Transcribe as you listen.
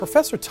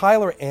Professor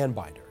Tyler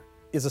Anbinder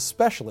is a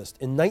specialist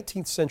in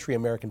 19th century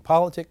American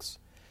politics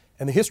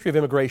and the history of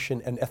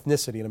immigration and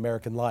ethnicity in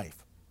American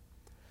life.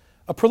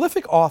 A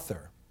prolific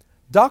author,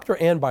 Dr.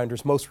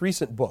 Anbinder's most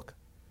recent book,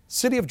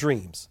 City of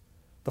Dreams,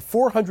 the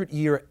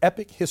 400-year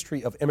epic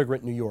history of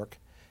immigrant New York,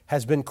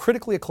 has been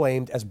critically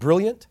acclaimed as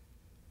brilliant,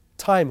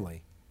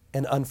 timely,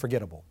 and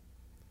unforgettable.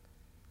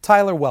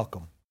 Tyler,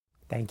 welcome.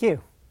 Thank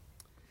you.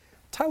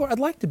 Tyler, I'd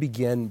like to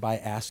begin by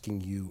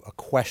asking you a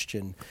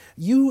question.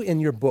 You,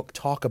 in your book,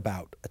 talk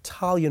about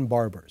Italian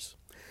barbers,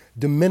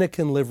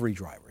 Dominican livery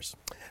drivers,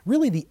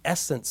 really the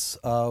essence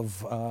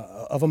of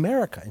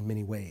America in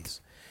many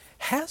ways.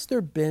 Has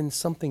there been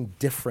something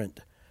different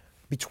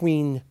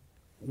between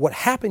what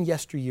happened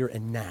yesteryear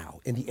and now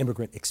in the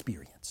immigrant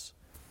experience?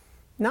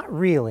 Not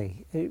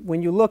really.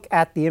 When you look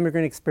at the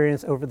immigrant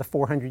experience over the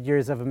 400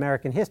 years of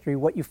American history,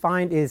 what you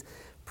find is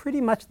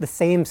pretty much the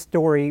same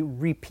story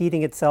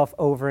repeating itself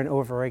over and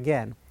over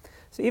again.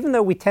 So even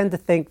though we tend to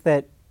think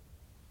that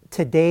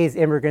today's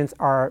immigrants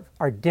are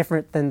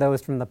different than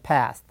those from the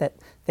past, that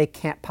they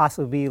can't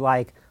possibly be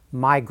like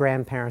my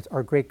grandparents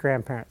or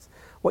great-grandparents,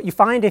 what you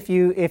find if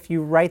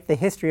you write the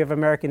history of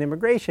American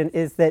immigration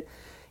is that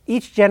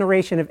each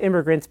generation of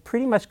immigrants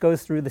pretty much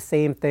goes through the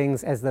same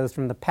things as those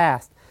from the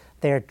past.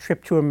 Their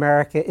trip to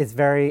America is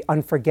very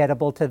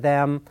unforgettable to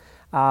them.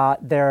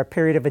 Their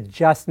period of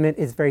adjustment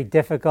is very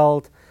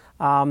difficult.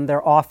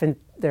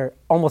 They're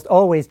almost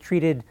always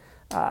treated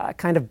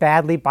kind of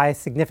badly by a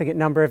significant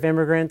number of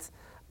immigrants,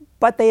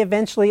 but they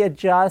eventually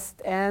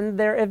adjust and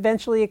they're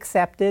eventually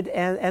accepted,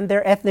 and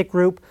their ethnic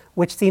group,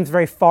 which seems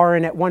very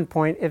foreign at one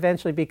point,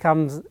 eventually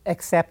becomes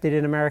accepted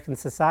in American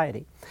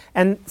society.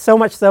 And so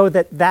much so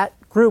that that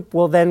group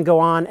will then go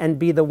on and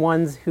be the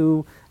ones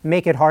who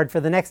make it hard for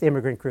the next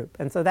immigrant group.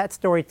 And so that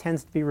story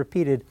tends to be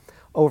repeated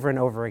over and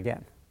over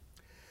again.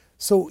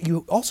 So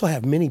you also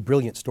have many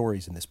brilliant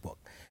stories in this book.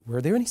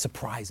 Were there any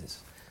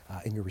surprises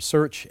in your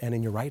research and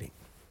in your writing?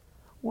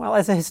 Well,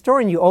 as a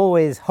historian, you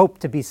always hope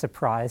to be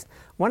surprised.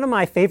 One of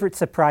my favorite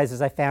surprises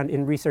I found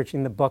in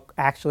researching the book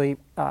actually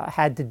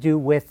had to do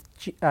with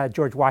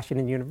George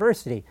Washington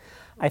University.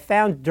 I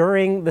found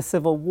during the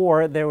Civil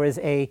War there was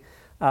a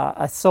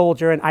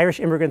soldier, an Irish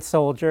immigrant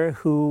soldier,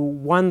 who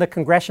won the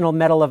Congressional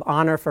Medal of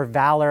Honor for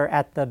valor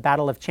at the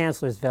Battle of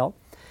Chancellorsville.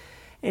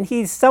 And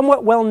he's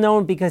somewhat well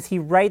known because he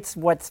writes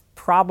what's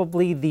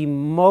probably the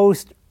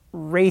most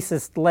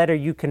racist letter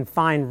you can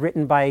find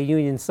written by a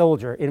Union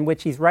soldier, in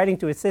which he's writing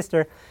to his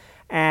sister,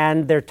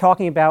 and they're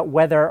talking about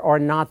whether or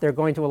not they're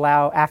going to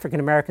allow African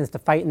Americans to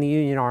fight in the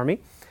Union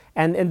Army.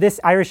 And this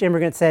Irish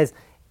immigrant says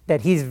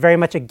that he's very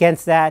much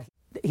against that.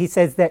 He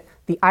says that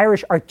the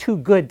Irish are too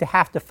good to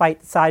have to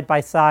fight side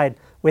by side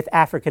with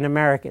African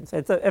Americans.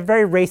 It's a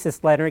very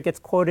racist letter. It gets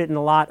quoted in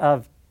a lot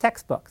of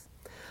textbooks.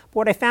 But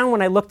what I found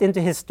when I looked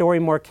into his story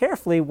more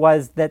carefully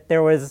was that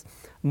there was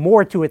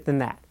more to it than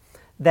that.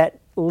 That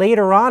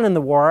later on in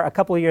the war, a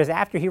couple of years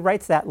after he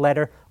writes that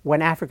letter,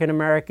 when African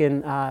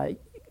American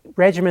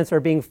regiments are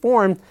being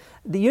formed,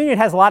 the Union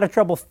has a lot of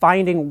trouble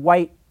finding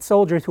white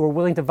soldiers who are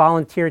willing to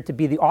volunteer to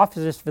be the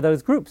officers for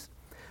those groups.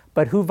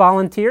 But who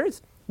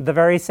volunteers? The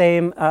very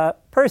same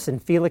person,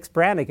 Felix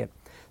Brannigan.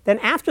 Then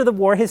after the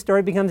war, his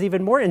story becomes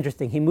even more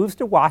interesting. He moves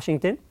to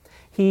Washington.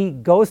 He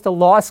goes to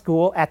law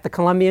school at the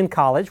Columbian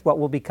College, what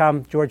will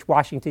become George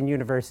Washington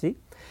University,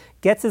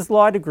 gets his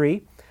law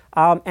degree,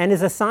 and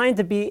is assigned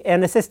to be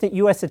an assistant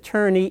U.S.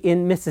 attorney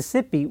in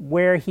Mississippi,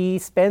 where he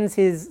spends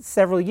his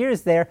several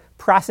years there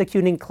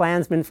prosecuting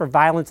Klansmen for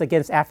violence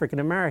against African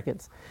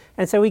Americans.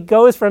 And so he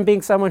goes from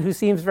being someone who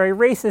seems very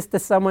racist to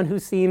someone who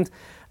seems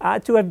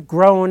to have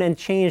grown and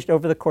changed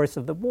over the course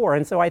of the war.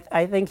 And so I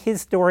think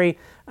his story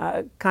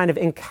kind of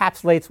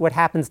encapsulates what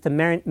happens to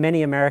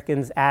many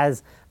Americans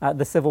as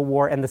the Civil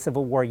War and the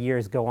Civil War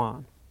years go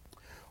on.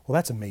 Well,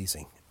 that's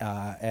amazing.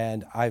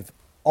 And I've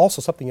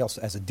also something else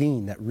as a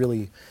dean that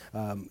really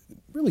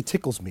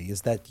tickles me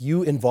is that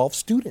you involve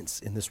students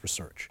in this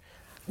research.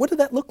 What did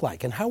that look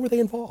like and how were they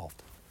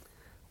involved?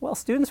 Well,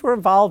 students were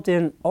involved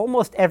in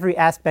almost every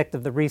aspect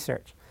of the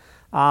research.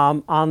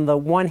 On the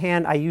one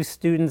hand, I use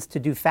students to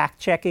do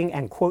fact-checking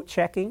and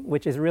quote-checking,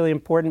 which is really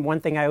important. One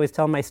thing I always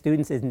tell my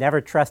students is never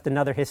trust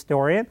another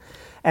historian.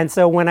 And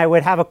so when I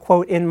would have a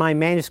quote in my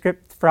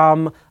manuscript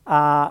from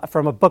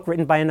a book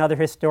written by another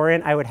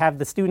historian, I would have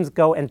the students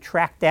go and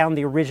track down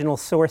the original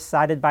source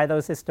cited by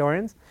those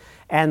historians.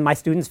 And my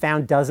students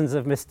found dozens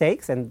of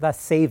mistakes and thus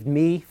saved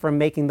me from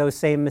making those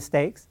same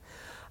mistakes.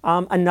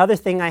 Another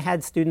thing I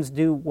had students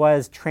do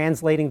was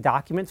translating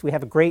documents. We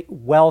have a great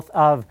wealth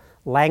of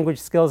language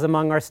skills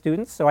among our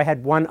students. So I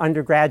had one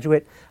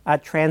undergraduate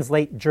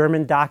translate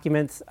German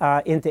documents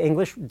into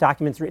English,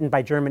 documents written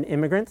by German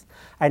immigrants.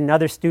 I had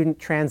another student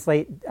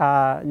translate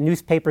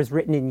newspapers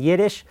written in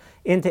Yiddish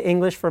into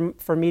English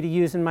for me to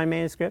use in my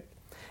manuscript.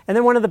 And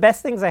then one of the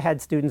best things I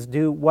had students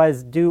do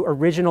was do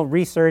original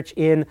research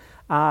in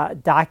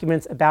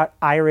documents about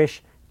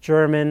Irish,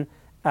 German,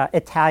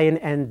 Italian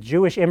and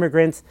Jewish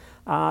immigrants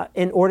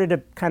in order to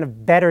kind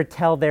of better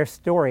tell their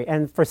story.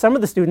 And for some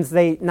of the students,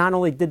 they not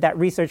only did that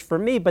research for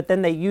me, but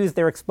then they used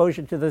their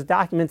exposure to those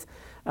documents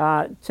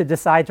to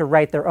decide to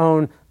write their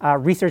own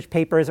research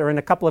papers, or in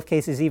a couple of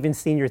cases, even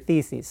senior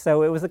theses.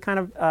 So it was a kind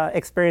of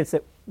experience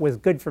that was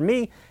good for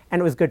me, and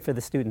it was good for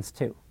the students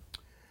too.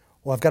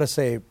 Well, I've got to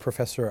say,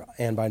 Professor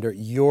Anbinder,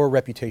 your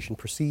reputation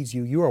precedes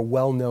you. You are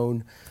well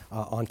known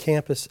on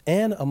campus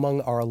and among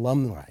our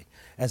alumni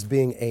as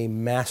being a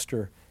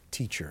master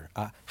teacher.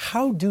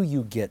 How do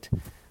you get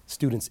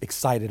students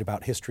excited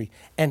about history,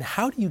 and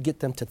how do you get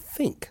them to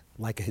think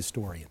like a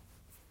historian?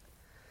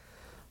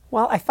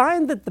 Well, I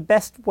find that the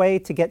best way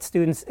to get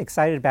students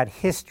excited about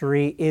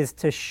history is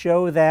to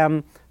show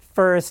them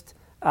first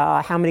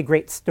how many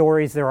great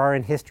stories there are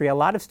in history. A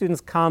lot of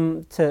students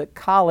come to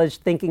college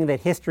thinking that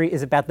history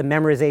is about the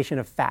memorization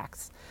of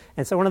facts.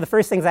 And so one of the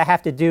first things I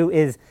have to do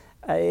is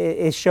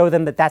show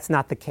them that that's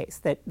not the case,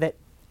 that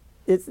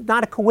it's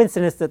not a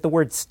coincidence that the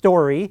word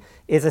story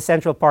is a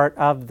central part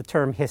of the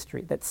term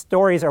history, that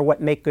stories are what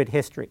make good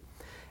history.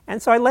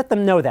 And so I let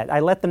them know that. I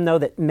let them know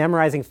that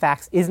memorizing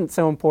facts isn't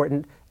so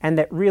important, and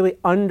that really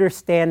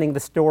understanding the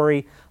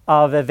story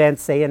of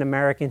events, say in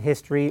American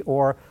history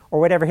or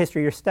whatever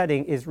history you're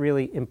studying, is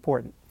really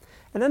important.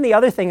 And then the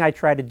other thing I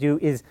try to do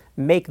is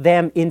make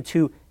them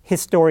into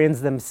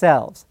historians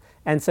themselves.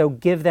 And so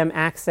give them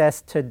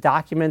access to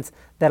documents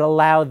that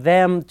allow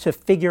them to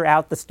figure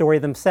out the story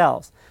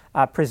themselves,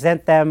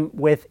 present them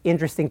with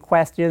interesting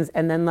questions,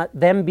 and then let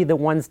them be the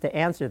ones to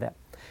answer them.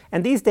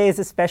 And these days,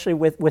 especially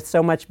with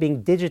so much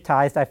being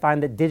digitized, I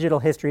find that digital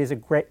history is a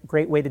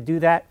great way to do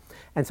that.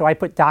 And so I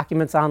put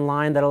documents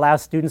online that allow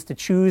students to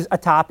choose a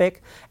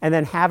topic and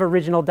then have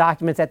original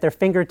documents at their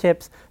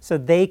fingertips so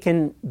they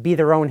can be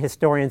their own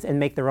historians and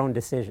make their own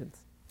decisions.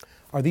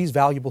 Are these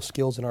valuable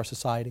skills in our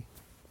society?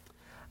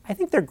 I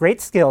think they're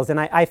great skills, and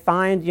I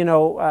find,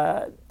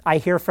 I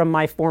hear from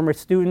my former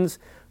students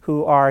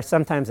who are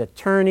sometimes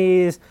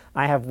attorneys.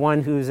 I have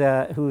one who's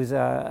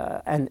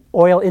an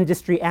oil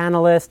industry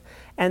analyst,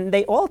 and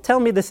they all tell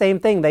me the same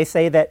thing. They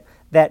say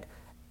that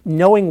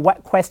knowing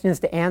what questions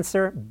to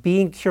answer,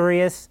 being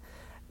curious,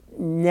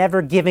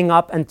 never giving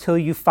up until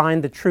you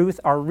find the truth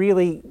are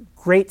really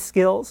great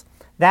skills.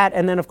 That,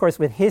 and then of course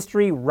with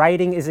history,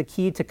 writing is a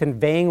key to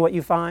conveying what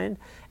you find.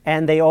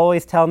 And they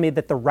always tell me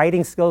that the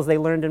writing skills they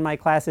learned in my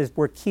classes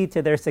were key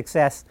to their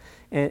success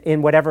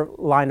in whatever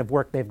line of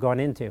work they've gone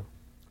into.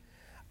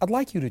 I'd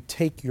like you to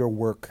take your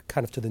work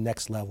kind of to the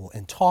next level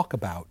and talk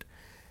about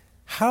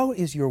how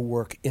is your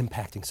work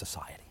impacting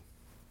society?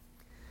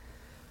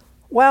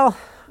 Well,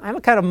 I'm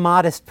a kind of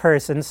modest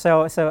person,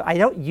 so I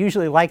don't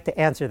usually like to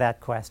answer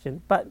that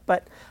question.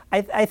 But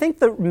I think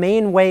the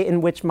main way in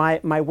which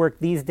my work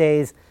these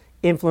days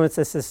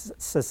influences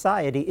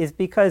society is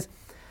because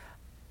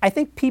I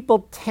think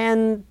people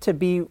tend to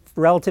be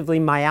relatively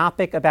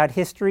myopic about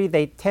history.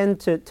 They tend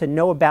to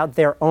know about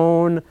their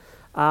own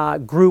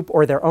group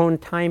or their own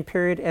time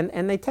period,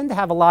 and they tend to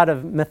have a lot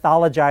of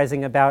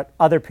mythologizing about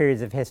other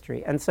periods of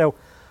history. And so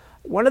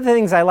one of the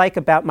things I like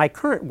about my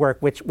current work,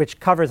 which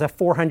covers a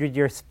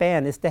 400-year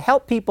span, is to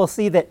help people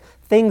see that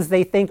things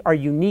they think are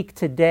unique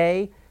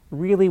today,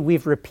 really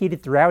we've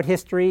repeated throughout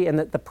history, and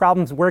that the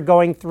problems we're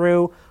going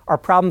through are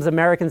problems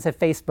Americans have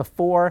faced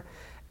before.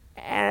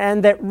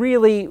 And that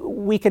really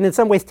we can in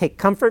some ways take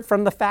comfort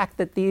from the fact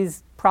that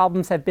these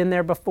problems have been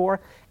there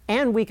before,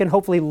 and we can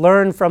hopefully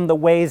learn from the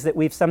ways that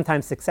we've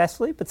sometimes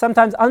successfully, but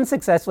sometimes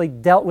unsuccessfully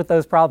dealt with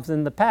those problems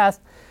in the past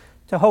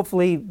to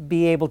hopefully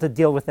be able to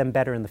deal with them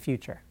better in the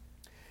future.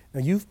 Now,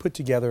 you've put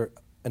together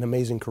an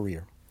amazing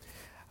career.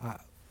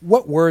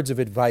 What words of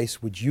advice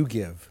would you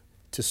give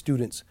to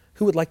students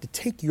who would like to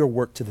take your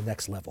work to the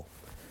next level,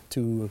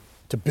 to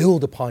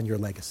build upon your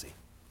legacy?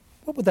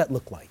 What would that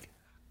look like?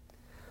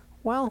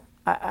 Well,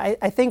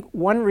 I think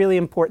one really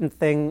important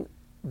thing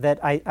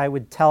that I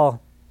would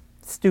tell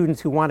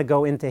students who want to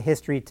go into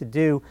history to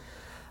do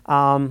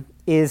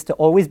is to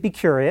always be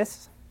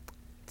curious,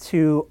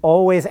 to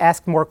always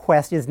ask more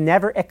questions,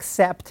 never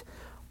accept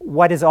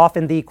what is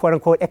often the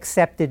quote-unquote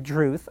accepted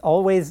truth,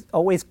 always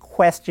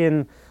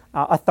question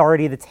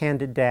authority that's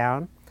handed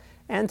down,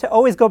 and to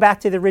always go back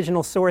to the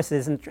original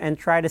sources and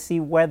try to see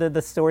whether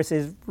the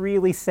sources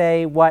really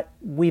say what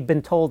we've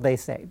been told they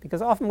say.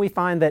 Because often we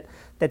find that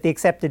the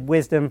accepted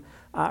wisdom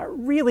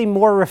really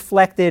more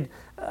reflected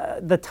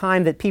the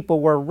time that people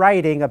were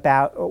writing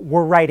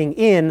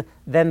in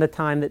than the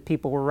time that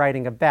people were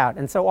writing about.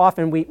 And so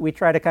often we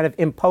try to kind of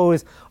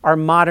impose our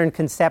modern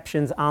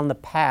conceptions on the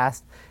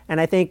past.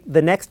 And I think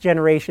the next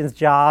generation's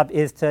job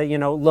is to,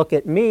 look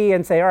at me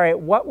and say, all right,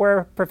 what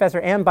were Professor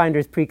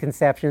Anbinder's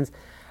preconceptions?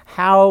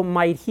 How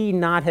might he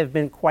not have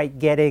been quite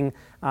getting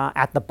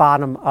at the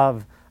bottom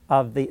of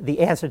the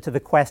answer to the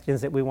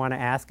questions that we want to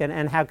ask,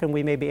 and how can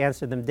we maybe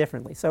answer them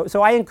differently?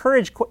 So I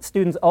encourage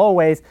students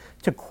always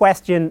to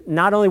question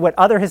not only what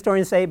other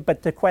historians say,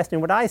 but to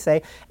question what I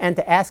say, and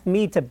to ask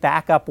me to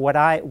back up what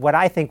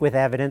I think with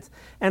evidence.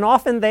 And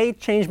often they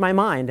change my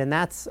mind, and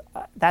that's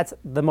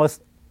the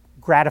most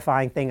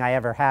gratifying thing I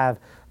ever have,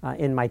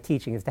 in my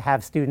teaching, is to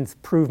have students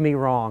prove me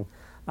wrong.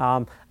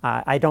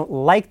 I don't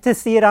like to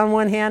see it on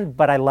one hand,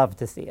 but I love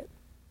to see it.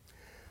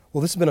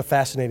 Well, this has been a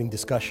fascinating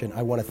discussion.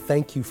 I want to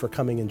thank you for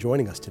coming and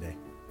joining us today.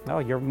 Oh,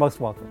 you're most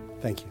welcome.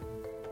 Thank you.